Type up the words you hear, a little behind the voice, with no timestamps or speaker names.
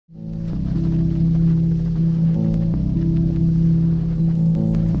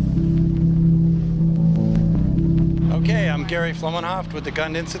Gary Flomenhoft with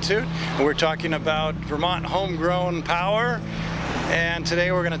the Institute, and we're talking about Vermont homegrown power, and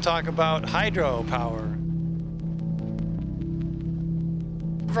today we're going to talk about hydropower.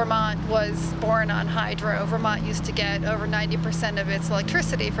 Vermont was born on hydro. Vermont used to get over 90% of its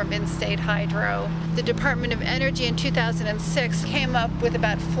electricity from in-state hydro. The Department of Energy in 2006 came up with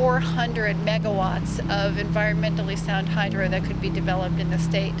about 400 megawatts of environmentally sound hydro that could be developed in the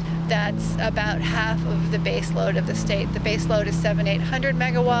state. That's about half of the base load of the state. The base load is 700-800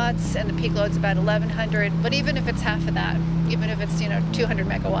 megawatts, and the peak load is about 1,100. But even if it's half of that, even if it's 200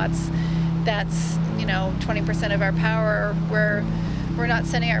 megawatts, that's 20% of our power. We're not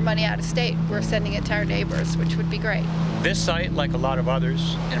sending our money out of state, we're sending it to our neighbors, which would be great. This site, like a lot of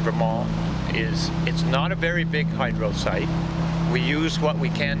others in Vermont, it's not a very big hydro site. We use what we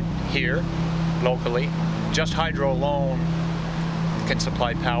can here, locally. Just hydro alone can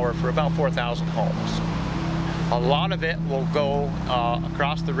supply power for about 4,000 homes. A lot of it will go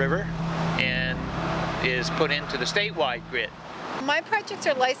across the river and is put into the statewide grid. My projects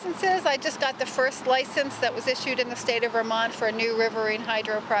are licenses. I just got the first license that was issued in the state of Vermont for a new riverine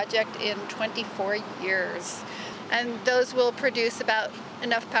hydro project in 24 years. And those will produce about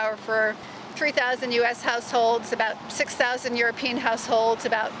enough power for 3,000 US households, about 6,000 European households,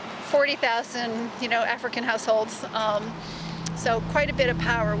 about 40,000 African households. So quite a bit of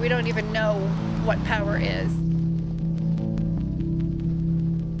power. We don't even know what power is.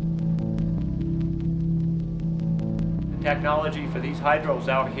 Technology for these hydros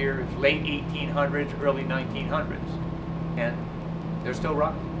out here is late 1800s, early 1900s, and they're still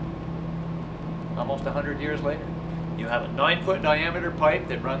running. Almost 100 years later. You have a 9-foot diameter pipe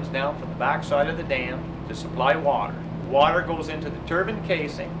that runs down from the back side of the dam to supply water. Water goes into the turbine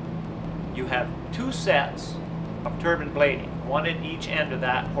casing. You have 2 sets of turbine blading, one at each end of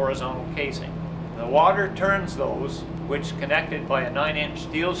that horizontal casing. The water turns those, which connected by a 9-inch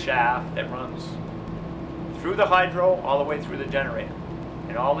steel shaft that runs through the hydro all the way through the generator.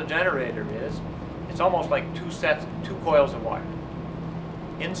 And all the generator is, it's almost like 2 coils of wire.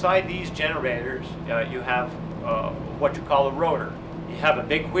 Inside these generators, you have what you call a rotor. You have a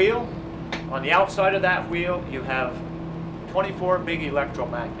big wheel. On the outside of that wheel, you have 24 big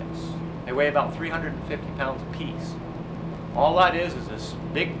electromagnets. They weigh about 350 pounds apiece. All that is this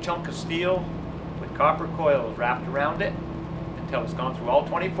big chunk of steel with copper coils wrapped around it until it's gone through all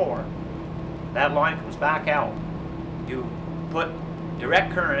 24. That line comes back out. You put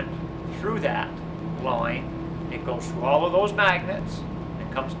direct current through that line. It goes through all of those magnets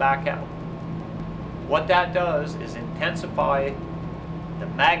and comes back out. What that does is intensify the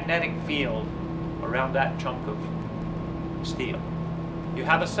magnetic field around that chunk of steel. You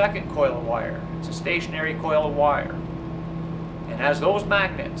have a second coil of wire. It's a stationary coil of wire. And as those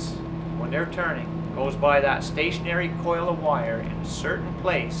magnets, when they're turning, goes by that stationary coil of wire in a certain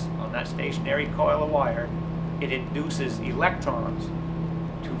place on that stationary coil of wire, it induces electrons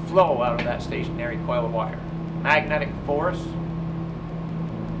to flow out of that stationary coil of wire. Magnetic force,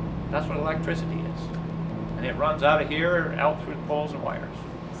 that's what electricity is. And it runs out of here, out through the poles and wires.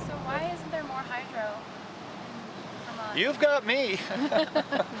 So why isn't there more hydro in Vermont? You've got me.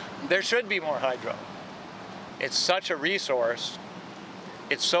 There should be more hydro. It's such a resource.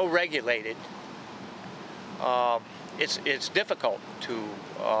 It's so regulated. It's difficult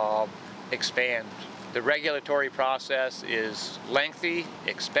to expand. The regulatory process is lengthy,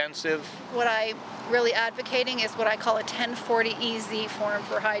 expensive. What I'm really advocating is what I call a 1040 EZ form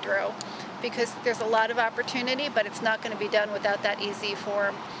for hydro, because there's a lot of opportunity, but it's not going to be done without that EZ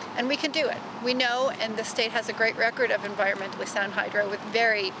form. And we can do it. We know, and the state has a great record of environmentally sound hydro with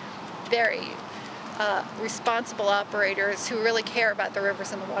very, very responsible operators who really care about the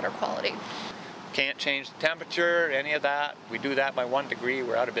rivers and the water quality. Can't change the temperature, any of that. We do that by 1 degree,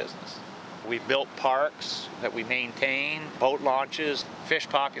 we're out of business. We built parks that we maintain, boat launches, fish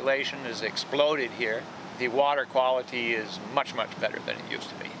population has exploded here. The water quality is much, much better than it used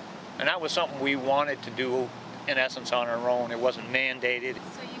to be. And that was something we wanted to do, in essence, on our own. It wasn't mandated.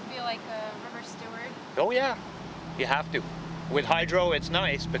 So you feel like a river steward? Oh yeah, you have to. With hydro, it's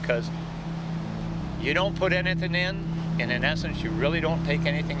nice because you don't put anything in, and in essence, you really don't take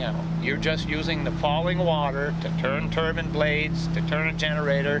anything out. You're just using the falling water to turn turbine blades, to turn a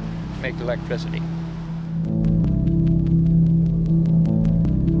generator, to make electricity.